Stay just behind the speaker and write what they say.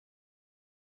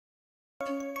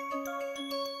Hello,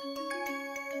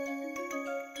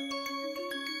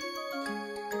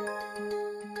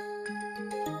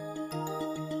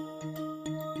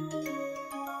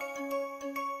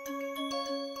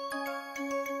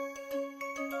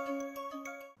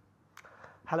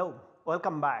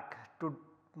 welcome back to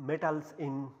Metals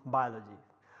in Biology.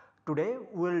 Today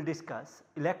we will discuss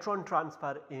electron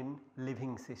transfer in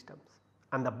living systems,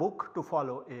 and the book to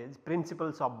follow is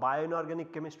Principles of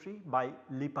Bioinorganic Chemistry by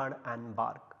Lippard and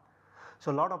Berg.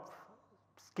 So, lot of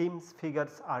schemes,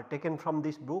 figures are taken from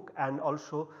this book and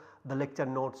also the lecture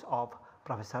notes of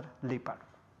Professor Lippard.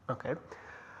 Okay.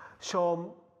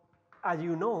 So, as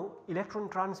you know, electron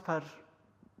transfer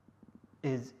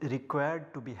is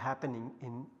required to be happening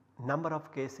in number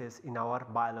of cases in our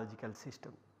biological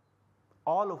system.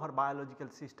 All of our biological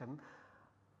system,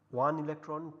 1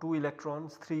 electron, 2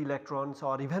 electrons, 3 electrons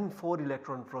or even 4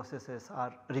 electron processes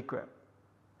are required.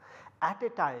 At a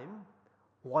time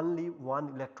only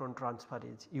 1 electron transfer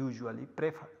is usually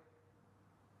preferred.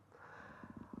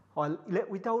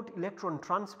 Without electron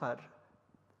transfer,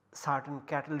 certain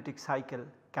catalytic cycle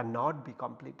cannot be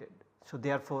completed. So,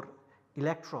 therefore,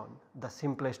 electron, the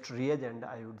simplest reagent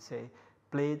I would say,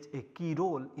 plays a key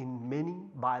role in many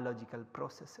biological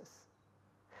processes.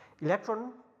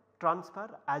 Electron transfer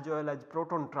as well as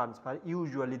proton transfer,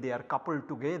 usually they are coupled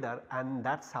together and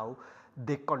that is how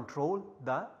they control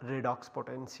the redox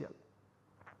potential.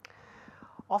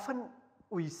 Often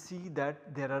we see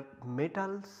that there are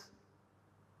metals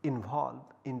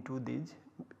involved into these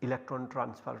electron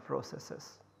transfer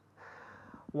processes.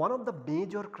 One of the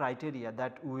major criteria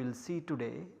that we will see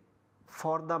today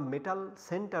for the metal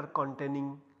center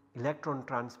containing electron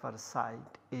transfer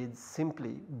site is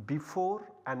simply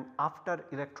before and after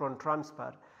electron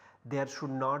transfer there should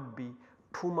not be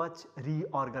too much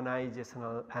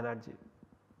reorganizational energy.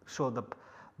 So,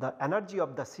 the energy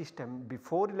of the system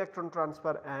before electron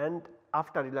transfer and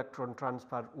after electron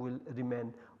transfer will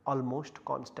remain almost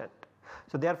constant.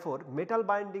 So, therefore, metal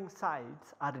binding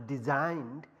sites are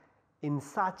designed in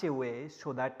such a way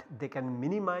so that they can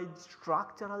minimize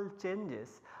structural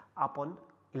changes upon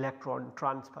electron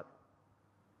transfer.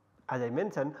 As I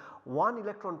mentioned, 1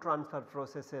 electron transfer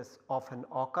processes often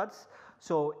occurs.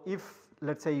 So, if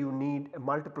let us say you need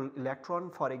multiple electron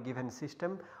for a given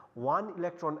system, 1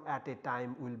 electron at a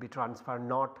time will be transferred,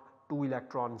 not 2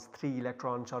 electrons, 3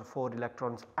 electrons or 4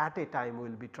 electrons at a time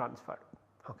will be transferred.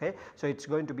 Okay. So, it is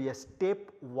going to be a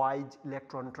stepwise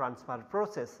electron transfer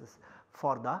processes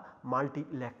for the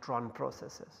multi-electron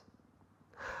processes.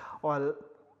 Well,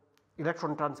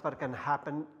 electron transfer can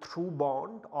happen through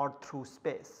bond or through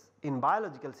space. In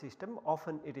biological system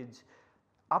often it is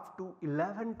up to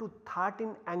 11 to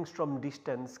 13 angstrom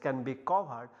distance can be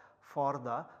covered for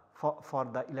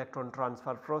the electron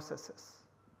transfer processes.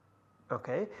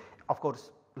 Okay. Of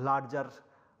course, larger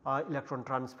electron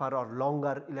transfer or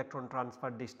longer electron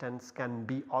transfer distance can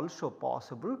be also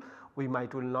possible. We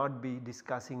will not be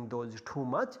discussing those too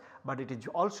much, but it is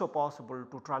also possible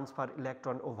to transfer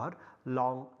electron over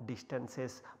long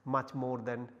distances much more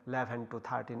than 11 to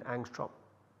 13 angstrom.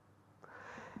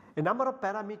 A number of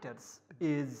parameters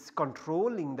is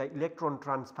controlling the electron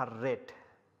transfer rate,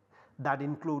 that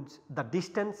includes the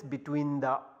distance between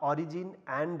the origin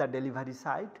and the delivery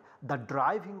site, the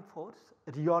driving force,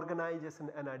 reorganization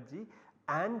energy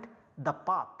and the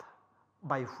path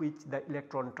by which the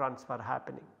electron transfer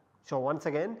happening. So, once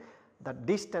again the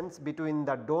distance between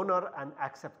the donor and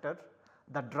acceptor,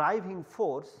 the driving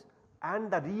force and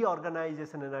the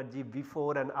reorganization energy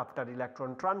before and after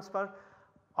electron transfer,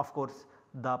 of course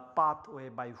the pathway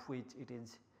by which it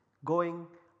is going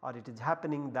or it is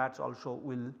happening, that also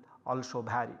will also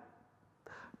vary.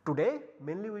 Today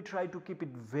mainly we try to keep it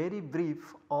very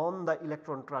brief on the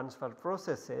electron transfer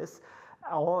processes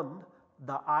on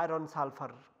the iron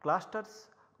sulfur clusters,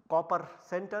 copper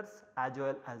centers as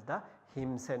well as the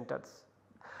heme centers.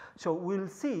 So, we will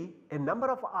see a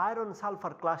number of iron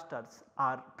sulfur clusters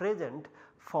are present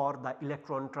for the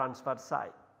electron transfer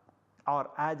site or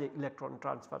as a electron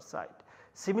transfer site.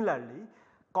 Similarly,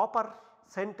 copper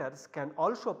centers can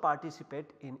also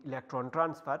participate in electron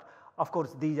transfer. Of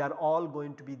course, these are all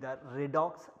going to be the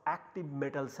redox active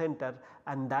metal center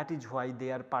and that is why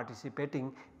they are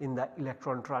participating in the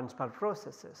electron transfer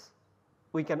processes.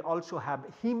 We can also have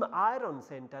heme iron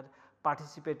center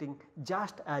participating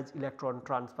just as electron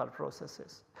transfer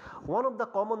processes. One of the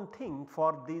common thing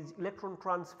for these electron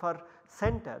transfer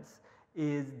centers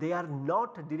is they are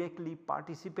not directly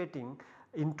participating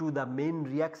into the main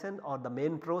reaction or the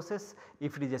main process.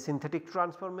 If it is a synthetic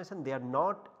transformation, they are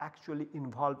not actually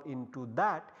involved into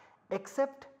that,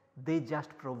 except they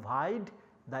just provide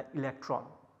the electron.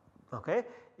 Okay.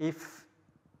 If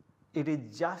it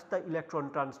is just the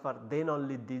electron transfer, then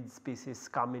only these species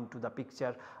come into the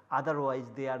picture, otherwise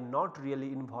they are not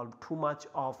really involved too much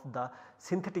of the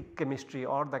synthetic chemistry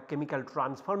or the chemical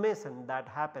transformation that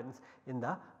happens in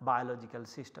the biological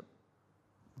system.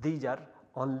 These are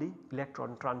only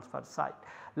electron transfer site.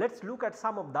 Let us look at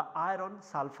some of the iron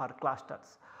sulfur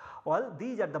clusters. Well,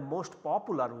 these are the most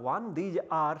popular one. These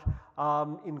are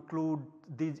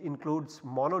includes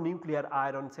mononuclear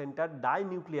iron center,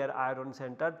 dinuclear iron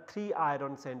center, 3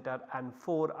 iron center and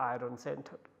 4 iron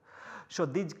center. So,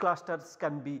 these clusters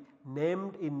can be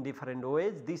named in different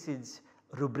ways. This is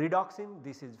rubridoxine,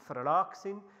 this is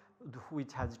ferredoxine,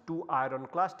 which has 2 iron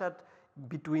cluster.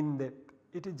 Between the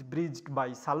it is bridged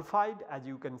by sulfide, as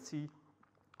you can see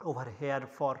over here.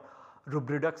 For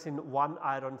rubridoxine 1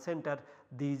 iron center,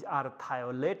 these are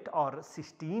thiolate or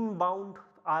cysteine bound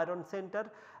iron center,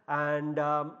 and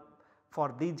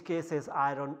for these cases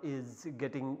iron is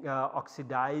getting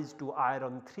oxidized to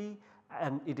iron 3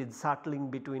 and it is settling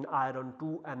between iron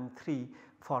 2 and 3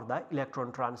 for the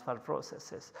electron transfer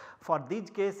processes. For these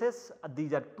cases,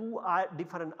 these are 2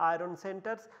 different iron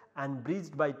centers and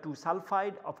bridged by 2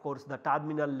 sulfide. Of course, the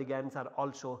terminal ligands are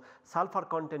also sulfur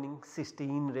containing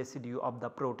cysteine residue of the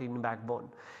protein backbone.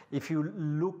 If you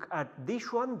look at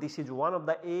this one, this is one of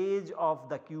the edge of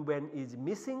the cubane is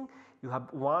missing. You have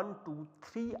 1, 2,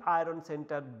 3 iron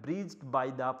center bridged by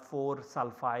the 4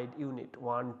 sulfide unit,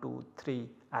 1, 2, 3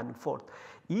 and 4th.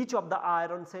 Each of the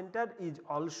iron center is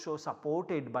also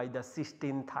supported by the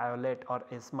cysteine thiolate or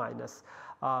S minus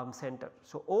center.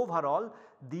 So, overall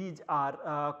these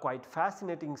are quite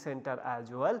fascinating center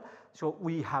as well. So,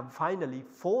 we have finally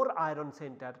 4 iron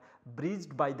center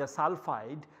bridged by the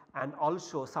sulfide and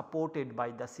also supported by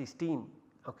the cysteine.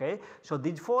 Okay. So,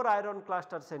 these 4 iron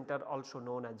cluster center also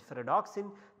known as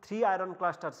ferredoxine, 3 iron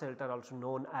cluster center also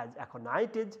known as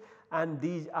aconitage, and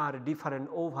these are different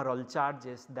overall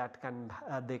charges that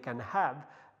they can have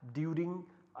during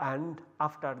and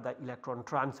after the electron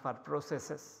transfer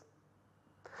processes.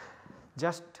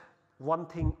 Just one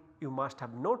thing you must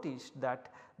have noticed,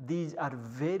 that these are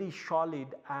very solid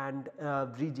and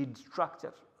rigid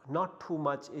structure, not too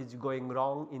much is going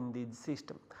wrong in this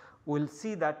system. We will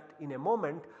see that in a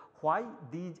moment why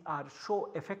these are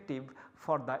so effective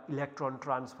for the electron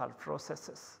transfer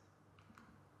processes.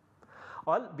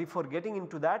 Well, before getting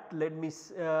into that, let me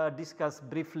discuss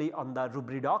briefly on the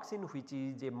rubridoxine, which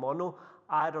is a mono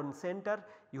iron center.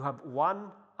 You have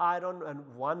 1 iron and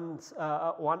 1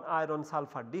 iron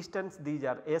sulfur distance. These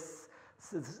are S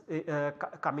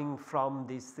coming from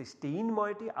this cysteine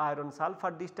moiety, iron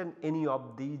sulfur distance. Any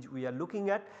of these we are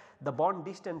looking at, the bond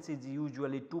distance is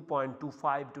usually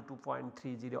 2.25 to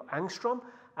 2.30 angstrom,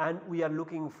 and we are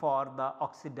looking for the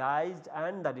oxidized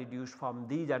and the reduced form.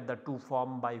 These are the 2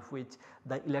 forms by which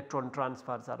the electron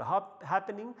transfers are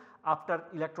happening. After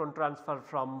electron transfer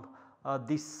from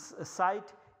this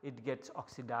site, it gets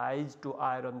oxidized to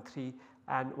iron 3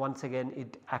 and once again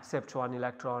it accepts 1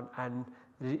 electron and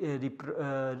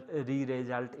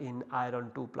result in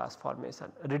iron 2 plus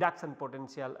formation. Reduction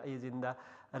potential is in the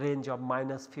range of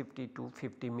 -50 to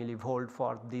 50 millivolt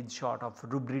for this sort of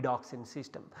rubridoxine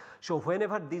system. So,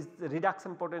 whenever this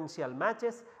reduction potential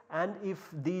matches and if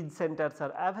these centers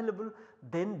are available,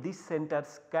 then these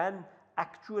centers can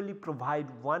actually provide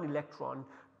 1 electron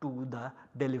to the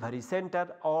delivery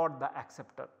center or the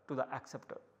acceptor, to the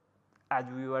acceptor. As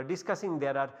we were discussing,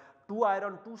 there are 2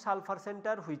 iron 2 sulfur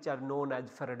center which are known as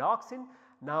ferredoxine.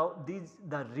 Now,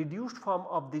 the reduced form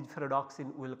of this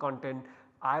ferredoxine will contain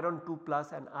iron 2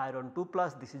 plus and iron 2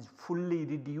 plus. This is fully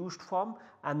reduced form,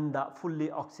 and the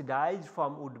fully oxidized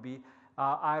form would be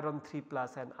iron 3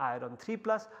 plus and iron 3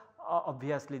 plus.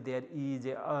 Obviously, there is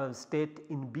a state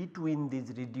in between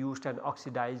this reduced and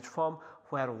oxidized form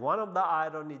where one of the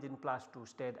iron is in +2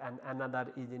 state and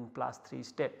another is in +3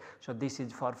 state. So, this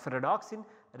is for ferredoxine.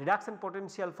 Reduction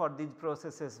potential for these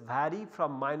processes vary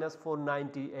from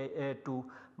 -490 to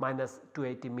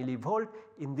 -280 millivolt.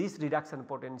 In this reduction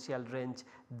potential range,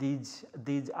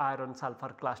 these iron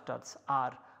sulfur clusters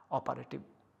are operative.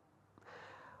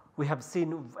 We have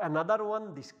seen another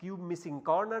one, this cube missing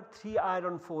corner, 3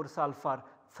 iron 4 sulfur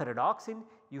ferredoxine.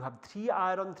 You have 3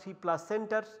 iron 3 plus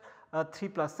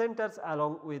centers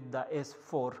along with the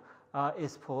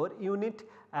S4 unit.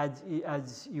 As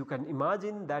you can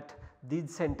imagine that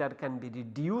this center can be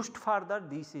reduced further.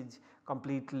 This is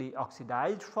completely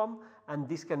oxidized form and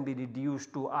this can be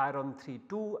reduced to iron 3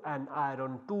 2 and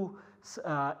iron 2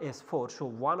 S4. So,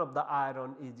 one of the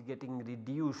iron is getting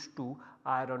reduced to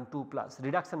iron 2 plus.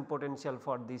 Reduction potential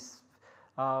for this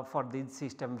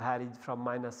system varies from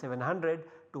 -700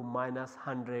 to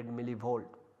 -100 millivolt.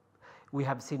 We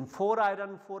have seen 4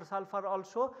 iron 4 sulfur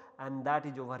also, and that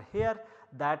is over here,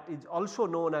 that is also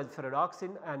known as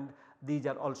ferredoxin, and these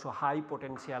are also high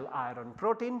potential iron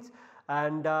proteins,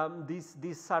 and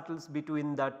these settles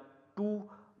between the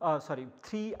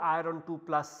 3 iron 2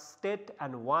 plus state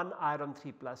and 1 iron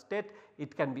 3 plus state.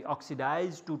 It can be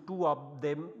oxidized to two of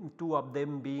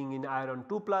them being in iron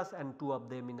 2 plus and 2 of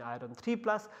them in iron 3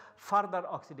 plus. Further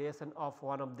oxidation of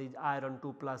one of these iron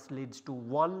 2 plus leads to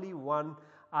only one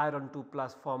iron 2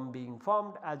 plus being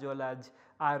formed, as well as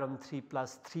iron 3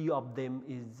 plus 3 of them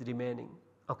is remaining.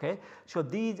 Okay. So,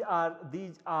 these are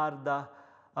the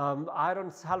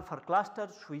iron sulfur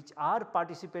clusters which are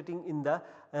participating in the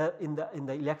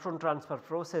electron transfer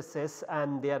processes,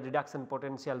 and their reduction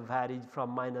potential varies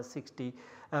from -60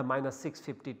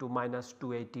 -650 to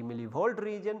 -280 millivolt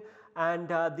region, and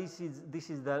this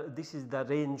is the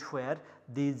range where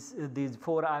these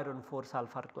 4 iron 4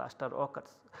 sulfur cluster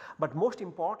occurs. But most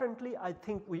importantly, I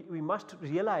think we must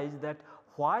realize that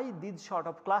why these sort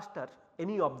of cluster,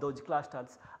 any of those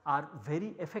clusters, are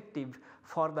very effective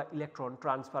for the electron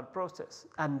transfer process,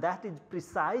 and that is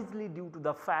precisely due to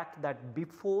the fact that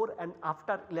before and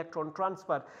after electron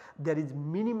transfer there is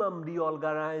minimum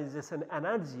reorganization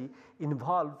energy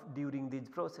involved during this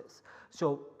process.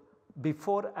 So,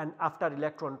 before and after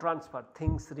electron transfer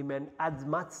things remain as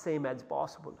much same as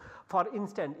possible. For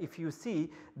instance, if you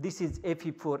see, this is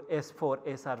Fe4S4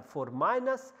 Sr4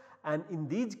 minus, and in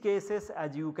these cases,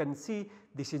 as you can see,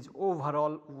 this is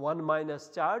overall 1 minus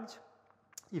charge.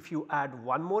 If you add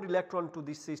one more electron to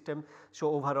this system, so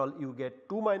overall you get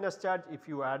 2 minus charge. If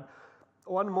you add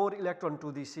one more electron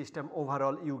to this system,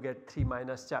 overall you get 3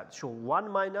 minus charge. So, 1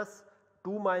 minus,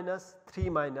 2 minus, 3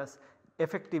 minus,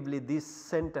 effectively these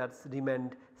centers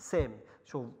remained same.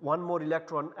 So, one more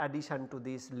electron addition to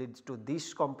this leads to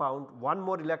this compound, one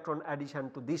more electron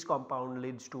addition to this compound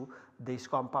leads to this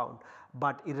compound.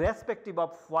 But irrespective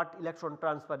of what electron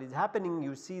transfer is happening,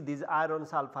 you see this iron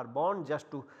sulfur bond,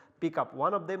 just to pick up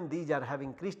one of them, these are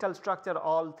having crystal structure,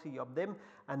 all 3 of them,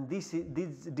 and this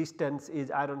distance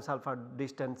is iron sulfur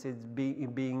distance is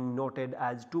being noted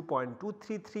as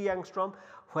 2.233 angstrom,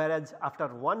 whereas after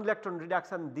one electron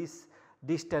reduction this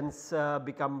distance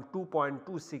become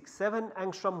 2.267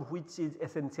 angstrom, which is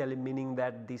essentially meaning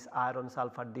that this iron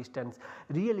sulfur distance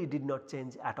really did not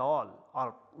change at all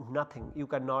or nothing. You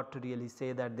cannot really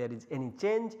say that there is any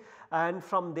change, and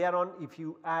from there on if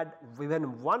you add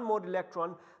even one more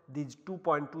electron, this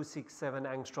 2.267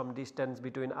 angstrom distance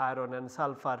between iron and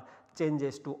sulfur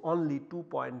changes to only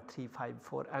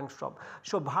 2.354 angstrom.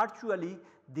 So, virtually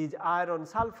these iron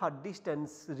sulfur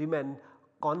distance remain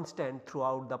constant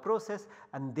throughout the process,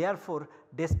 and therefore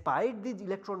despite these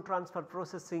electron transfer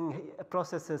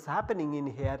processes happening in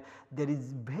here, there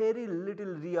is very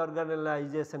little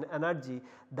reorganization energy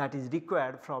that is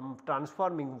required from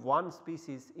transforming one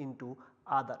species into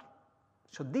other.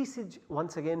 So, this is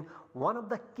once again one of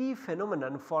the key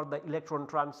phenomenon for the electron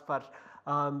transfer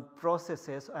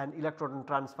processes and electron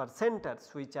transfer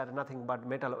centers, which are nothing but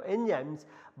metalloenzymes,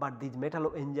 but these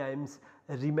metalloenzymes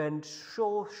remain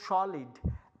so solid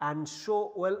and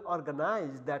so well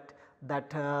organized that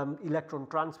electron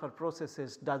transfer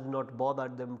processes does not bother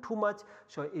them too much.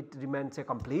 So, it remains a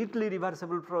completely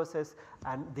reversible process,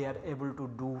 and they are able to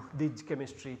do this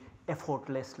chemistry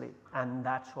effortlessly, and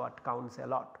that is what counts a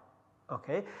lot.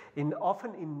 Okay.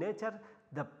 Often in nature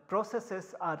the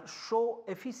processes are so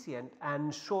efficient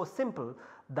and so simple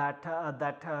that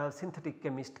synthetic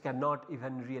chemist cannot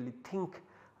even really think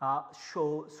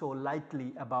so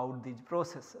lightly about these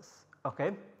processes.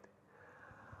 Okay.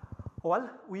 Well,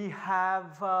 we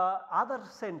have other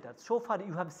centers. So far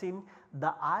you have seen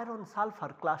the iron sulfur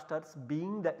clusters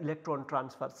being the electron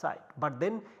transfer site, but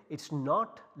then it is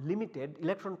not limited,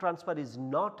 electron transfer is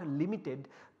not limited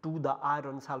to the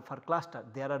iron sulfur cluster.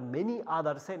 There are many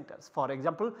other centers. For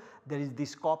example, there is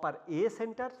this copper A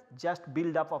center, just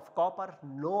build up of copper,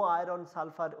 no iron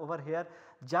sulfur over here,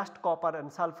 just copper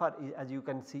and sulfur. As you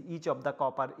can see, each of the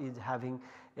copper is having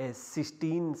a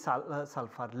cysteine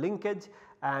sulfur linkage,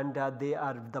 and they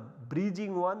are the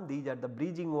bridging one, these are the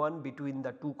bridging one between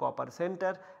the two copper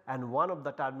center, and one of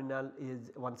the terminal is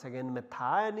once again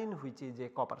methionine, which is a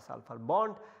copper sulfur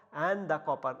bond, and the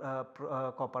copper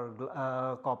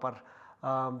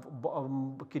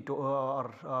keto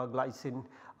or glycine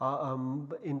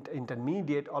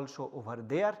intermediate also over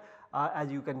there. As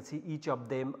you can see, each of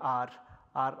them are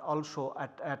also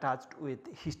attached with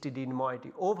histidine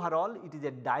moiety. Overall it is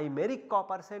a dimeric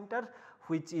copper center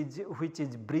which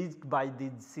is bridged by the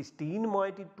cysteine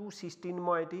moiety, 2 cysteine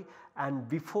moiety, and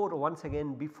once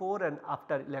again before and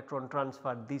after electron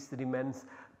transfer this remains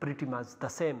pretty much the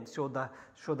same. So, the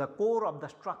core of the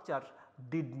structure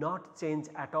did not change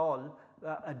at all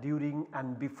during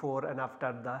and before and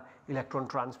after the electron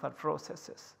transfer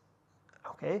processes.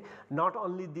 Okay. Not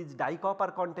only these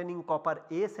dicopper containing copper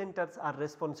A centers are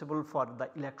responsible for the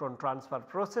electron transfer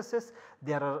processes,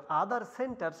 there are other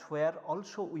centers where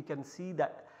also we can see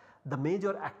that the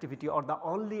major activity or the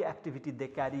only activity they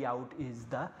carry out is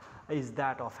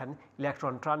that of an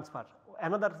electron transfer.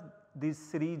 Another this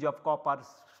series of copper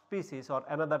species or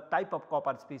another type of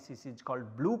copper species is called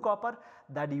blue copper,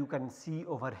 that you can see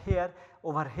over here.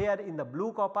 Over here in the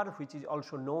blue copper, which is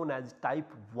also known as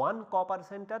type 1 copper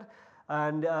center,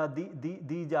 and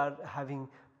these are having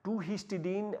 2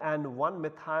 histidine and 1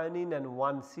 methionine and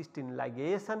 1 cysteine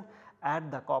ligation at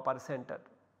the copper center.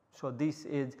 So, this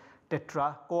is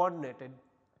tetra coordinated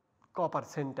copper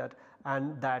center,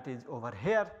 and that is over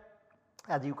here.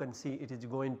 As you can see, it is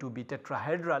going to be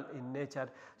tetrahedral in nature.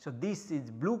 So, this is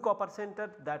blue copper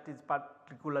center, that is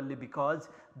particularly because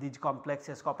these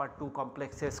complexes, copper 2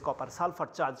 complexes, copper sulfur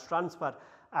charge transfer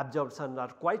absorption are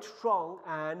quite strong,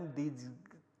 and these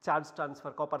charge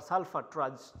transfer, copper sulfur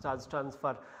charge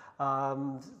transfer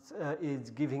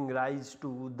is giving rise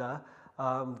to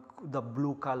the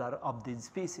blue color of these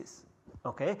species.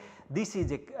 Okay. This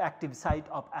is a active site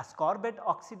of ascorbate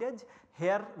oxidase.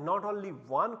 Here not only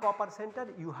one copper center,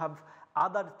 you have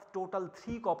other total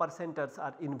 3 copper centers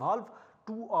are involved.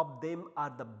 2 of them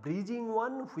are the bridging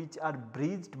one, which are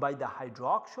bridged by the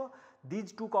hydroxo.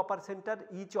 These 2 copper center,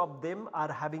 each of them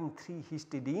are having 3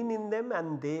 histidine in them,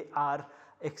 and they are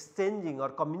exchanging or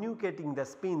communicating the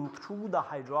spin through the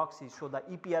hydroxy. So, the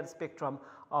EPR spectrum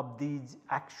of these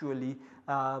actually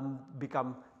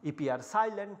become EPR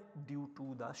silent due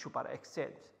to the super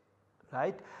exchange,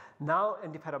 right. Now,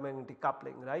 antiferromagnetic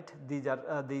coupling, right, these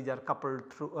are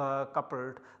coupled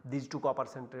through these 2 copper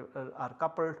centers are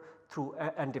coupled through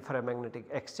antiferromagnetic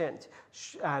exchange,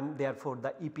 and therefore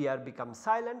the EPR becomes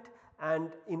silent.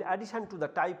 And in addition to the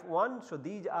type 1, so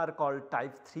these are called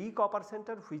type 3 copper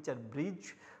center, which are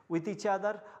bridged with each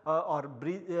other or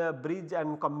bridge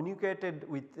and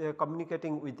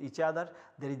communicating with each other.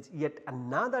 There is yet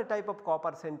another type of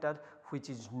copper center which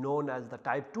is known as the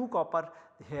type 2 copper.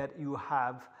 Here you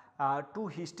have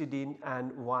 2 histidine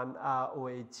and 1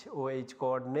 OH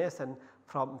coordination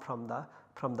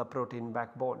from the protein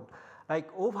backbone. Like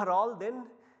overall, then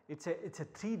it's a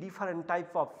 3 different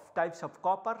types of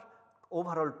copper.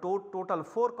 Overall total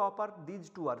 4 copper, these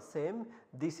 2 are same,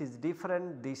 this is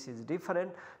different, this is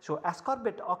different. So,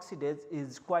 ascorbate oxidase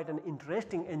is quite an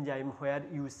interesting enzyme where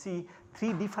you see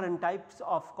 3 different types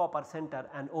of copper center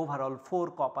and overall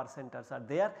 4 copper centers are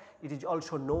there. It is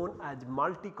also known as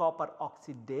multi-copper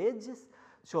oxidases.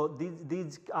 So,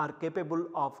 these are capable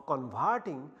of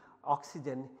converting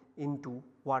oxygen into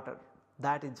water.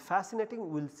 That is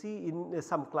fascinating. We will see in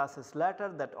some classes later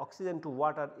that oxygen to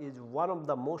water is one of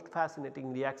the most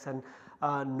fascinating reaction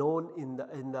known in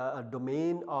the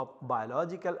domain of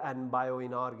biological and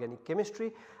bioinorganic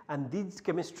chemistry, and this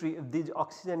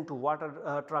oxygen to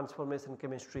water transformation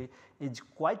chemistry is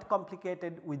quite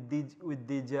complicated with these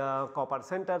copper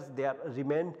centers. There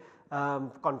remain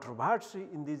controversy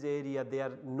in this area. There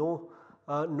are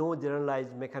no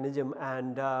generalized mechanism,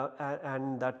 and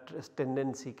that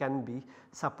tendency can be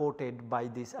supported by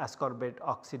this ascorbate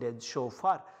oxidase so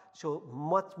far. So,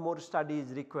 much more study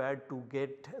is required to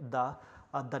get the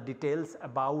details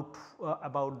about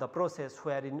the process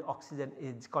wherein oxygen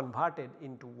is converted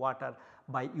into water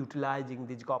by utilizing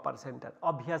this copper center.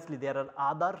 Obviously, there are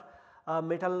other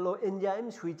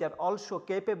metalloenzymes which are also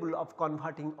capable of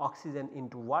converting oxygen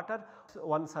into water. So,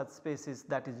 one such species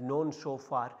that is known so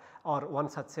far, or one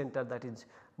such center that is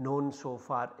known so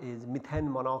far, is methane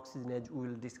monooxygenase. We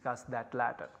will discuss that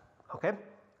later. Okay.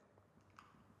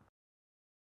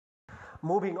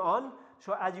 Moving on.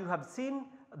 So, as you have seen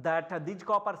that these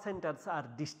copper centers are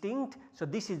distinct. So,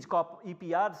 this is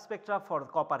EPR spectra for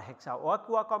copper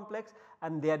hexa-aqua complex,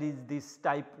 and there is this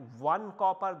type 1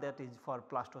 copper that is for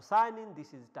plastocyanin.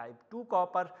 This is type 2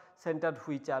 copper center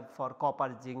which are for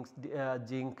copper zinc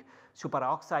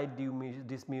superoxide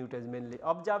dismutase mainly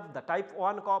observed. The type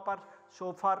 1 copper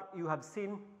so far you have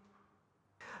seen.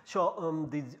 So,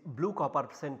 these blue copper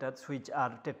centers which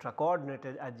are tetra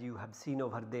coordinated, as you have seen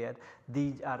over there,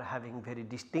 these are having very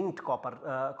distinct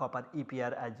copper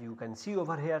EPR, as you can see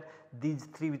over here. These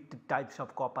 3 types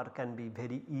of copper can be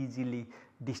very easily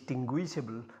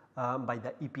distinguishable by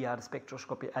the EPR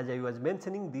spectroscopy. As I was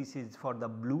mentioning, this is for the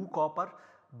blue copper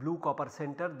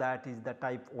center, that is the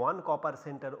type 1 copper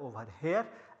center over here,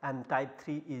 and type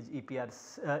 3 is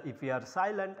EPR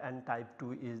silent, and type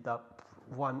 2 is the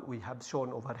one we have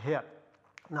shown over here.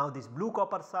 Now, this blue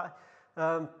copper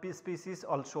species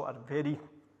also are very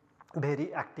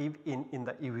very active in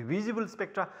the UV visible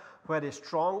spectra, where a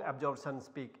strong absorption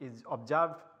peak is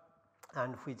observed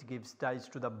and which gives rise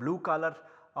to the blue color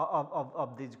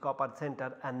of this copper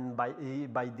center, and by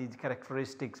these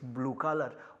characteristics blue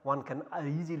color one can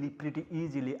pretty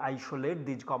easily isolate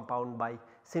these compound by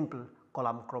simple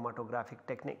column chromatographic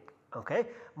technique. Okay.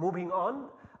 Moving on,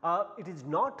 it is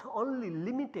not only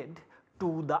limited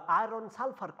to the iron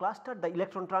sulfur cluster, the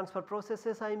electron transfer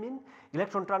processes, I mean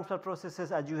electron transfer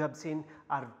processes as you have seen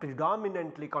are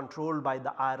predominantly controlled by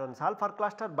the iron sulfur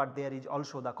cluster, but there is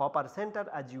also the copper center,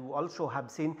 as you also have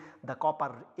seen the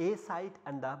copper A site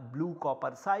and the blue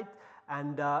copper site,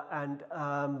 and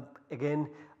again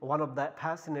one of the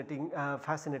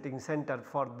fascinating center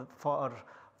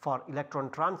for electron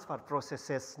transfer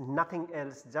processes, nothing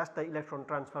else, just the electron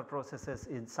transfer processes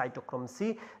is cytochrome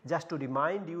C. Just to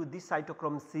remind you, this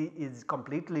cytochrome C is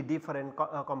completely different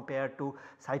compared to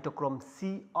cytochrome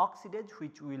C oxidase,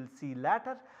 which we will see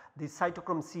later. This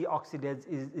cytochrome C oxidase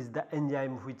is the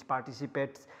enzyme which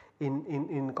participates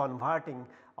in converting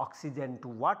oxygen to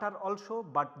water also,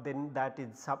 but then that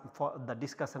is for the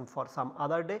discussion for some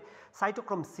other day.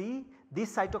 Cytochrome C,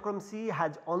 this cytochrome C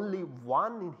has only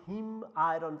one heme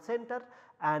iron center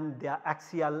and their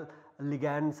axial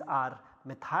ligands are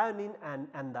methionine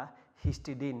and the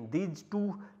histidine. These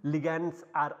two ligands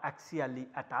are axially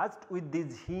attached with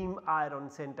this heme iron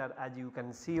center, as you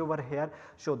can see over here.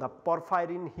 So, the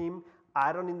porphyrin heme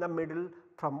iron in the middle,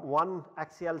 from one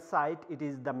axial site it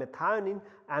is the methionine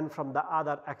and from the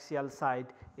other axial site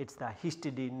it is the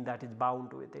histidine that is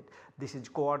bound with it. This is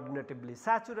coordinatively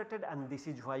saturated, and this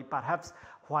is why perhaps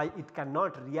why it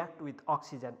cannot react with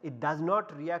oxygen. It does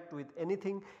not react with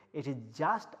anything, it is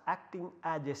just acting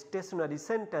as a stationary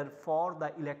center for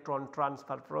the electron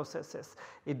transfer processes.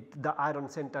 The iron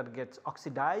center gets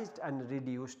oxidized and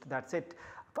reduced, that is it.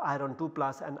 Iron 2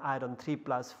 plus and iron 3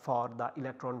 plus for the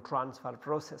electron transfer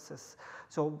processes.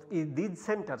 So, these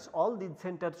centers, all these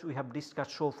centers we have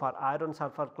discussed so far, iron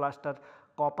sulfur cluster,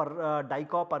 copper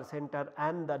dicopper center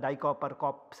and the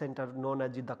dicopper center known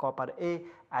as the copper A,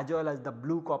 as well as the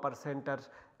blue copper center,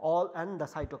 all and the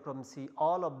cytochrome C,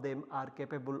 all of them are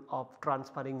capable of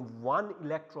transferring one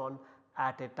electron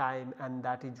at a time, and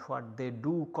that is what they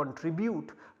do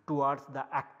contribute towards the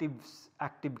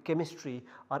active chemistry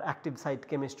or active site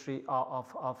chemistry of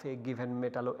a given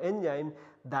metalloenzyme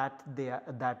that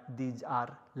these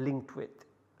are linked with.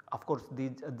 Of course,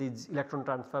 these electron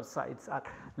transfer sites are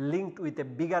linked with a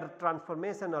bigger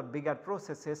transformation or bigger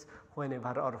processes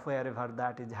whenever or wherever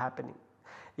that is happening.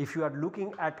 If you are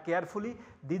looking at carefully,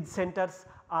 these centers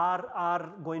are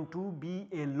going to be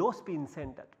a low spin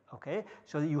center. Okay.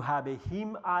 So, you have a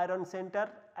heme iron center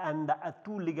and the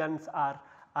two ligands are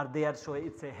there. So,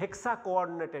 it is a hexa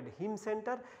coordinated heme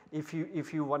center. If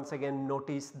you once again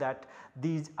notice that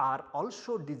these are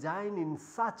also designed in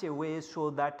such a way so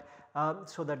that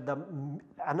the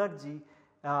energy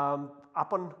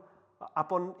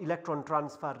upon electron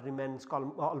transfer remains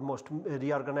almost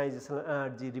reorganization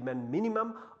energy remain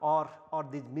minimum, or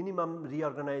this minimum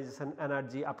reorganization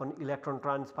energy upon electron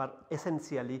transfer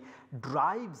essentially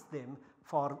drives them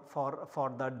for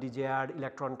the desired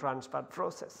electron transfer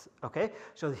process. Okay.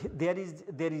 So, there is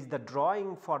the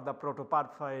drawing for the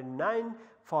protoporphyrin 9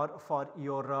 for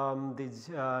your these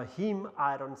heme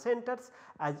iron centers.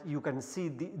 As you can see,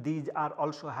 these are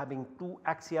also having two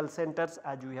axial centers,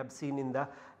 as we have seen in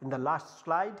the last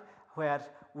slide, where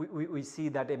we see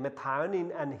that a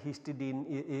methionine and histidine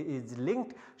is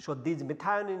linked. So, these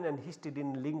methionine and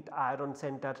histidine linked iron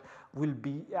center will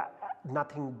be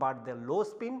nothing but the low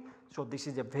spin. So, this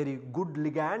is a very good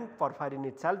ligand, porphyrin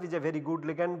itself is a very good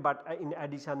ligand, but in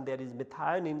addition there is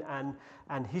methionine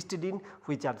and histidine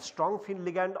which are strong fin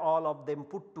ligand, all of them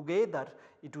put together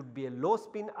it would be a low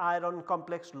spin iron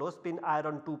complex, low spin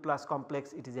iron 2 plus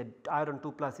complex. It is a iron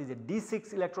 2 plus is a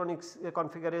D6 electronic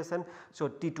configuration. So,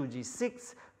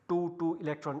 T2G6 2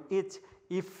 electron each.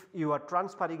 If you are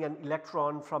transferring an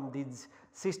electron from these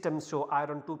systems, so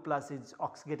iron 2 plus is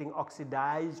getting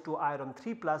oxidized to iron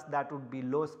 3 plus, that would be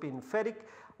low spin ferric.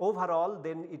 Overall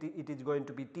then it is going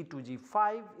to be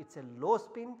T2G5, it is a low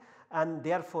spin, and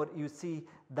therefore you see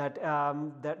that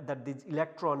that this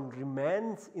electron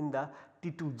remains in the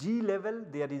T2G level.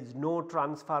 There is no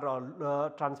transfer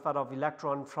or transfer of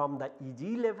electron from the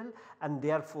EG level, and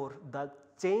therefore the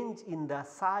change in the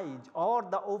size or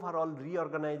the overall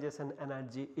reorganization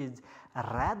energy is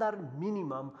rather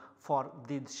minimum for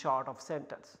these sort of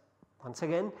centers. Once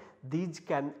again, these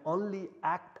can only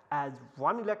act as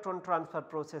one electron transfer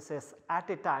processes at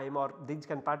a time, or these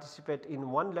can participate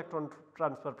in one electron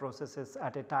transfer processes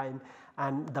at a time,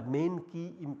 and the main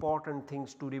key important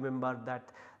things to remember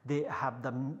that they have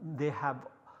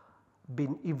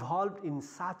been evolved in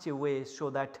such a way so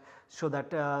that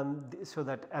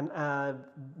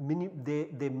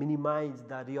they minimize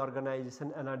the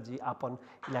reorganization energy upon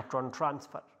electron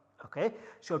transfer. Okay.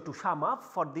 So, to sum up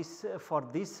for this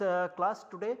class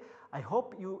today, I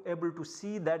hope you able to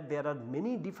see that there are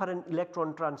many different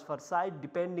electron transfer sites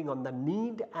depending on the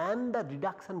need and the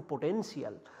reduction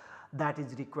potential that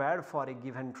is required for a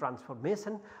given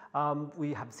transformation.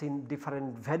 We have seen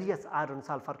different various iron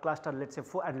sulfur cluster, let us say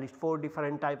at least 4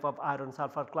 different type of iron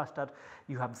sulfur cluster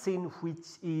you have seen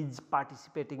which is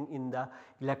participating in the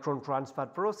electron transfer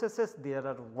processes. There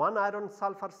are 1 iron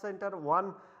sulfur center,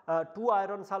 2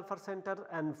 iron sulfur center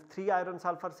and 3 iron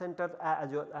sulfur center as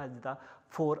well as the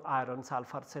 4 iron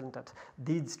sulfur centers.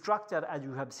 These structure, as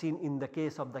you have seen in the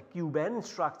case of the Cuban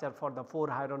structure for the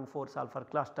 4 iron 4 sulfur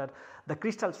cluster, the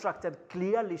crystal structure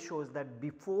clearly shows that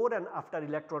before and after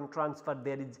electron transfer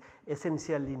there is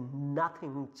essentially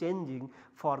nothing changing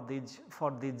for these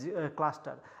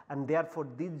cluster, and therefore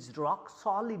this rock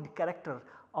solid character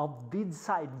of this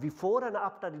site before and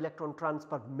after electron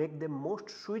transfer make them most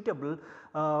suitable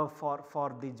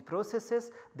for these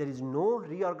processes. There is no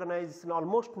reorganization,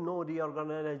 almost no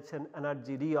reorganization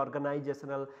energy,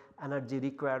 reorganizational energy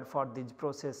required for these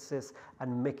processes,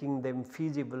 and making them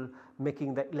feasible,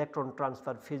 making the electron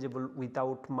transfer feasible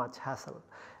without much hassle.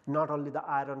 Not only the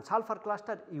iron sulfur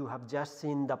cluster, you have just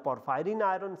seen the porphyrin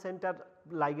iron center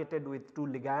ligated with 2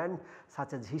 ligands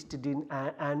such as histidine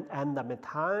and the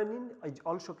methionine is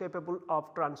also capable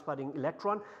of transferring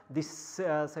electron. This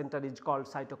center is called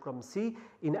cytochrome C.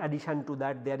 In addition to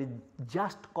that, there is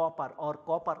just copper or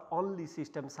copper only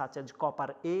system such as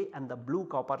copper A and the blue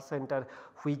copper center,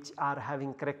 which are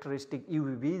having characteristic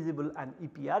UV visible and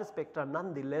EPR spectra.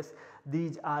 Nonetheless,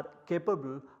 these are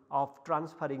capable of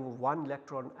transferring 1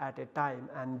 electron at a time,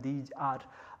 and these are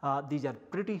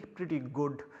pretty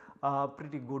good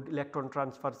electron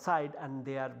transfer site, and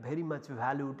they are very much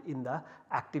valued in the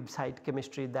active site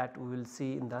chemistry that we will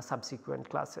see in the subsequent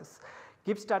classes.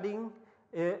 Keep studying,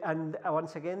 and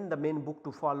once again the main book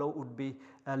to follow would be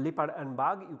Lippard and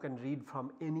Bug. You can read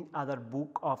from any other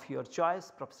book of your choice.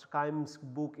 Professor Kaim's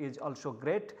book is also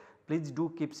great. Please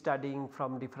do keep studying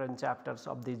from different chapters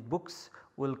of these books.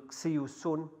 We will see you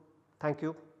soon. Thank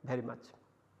you very much.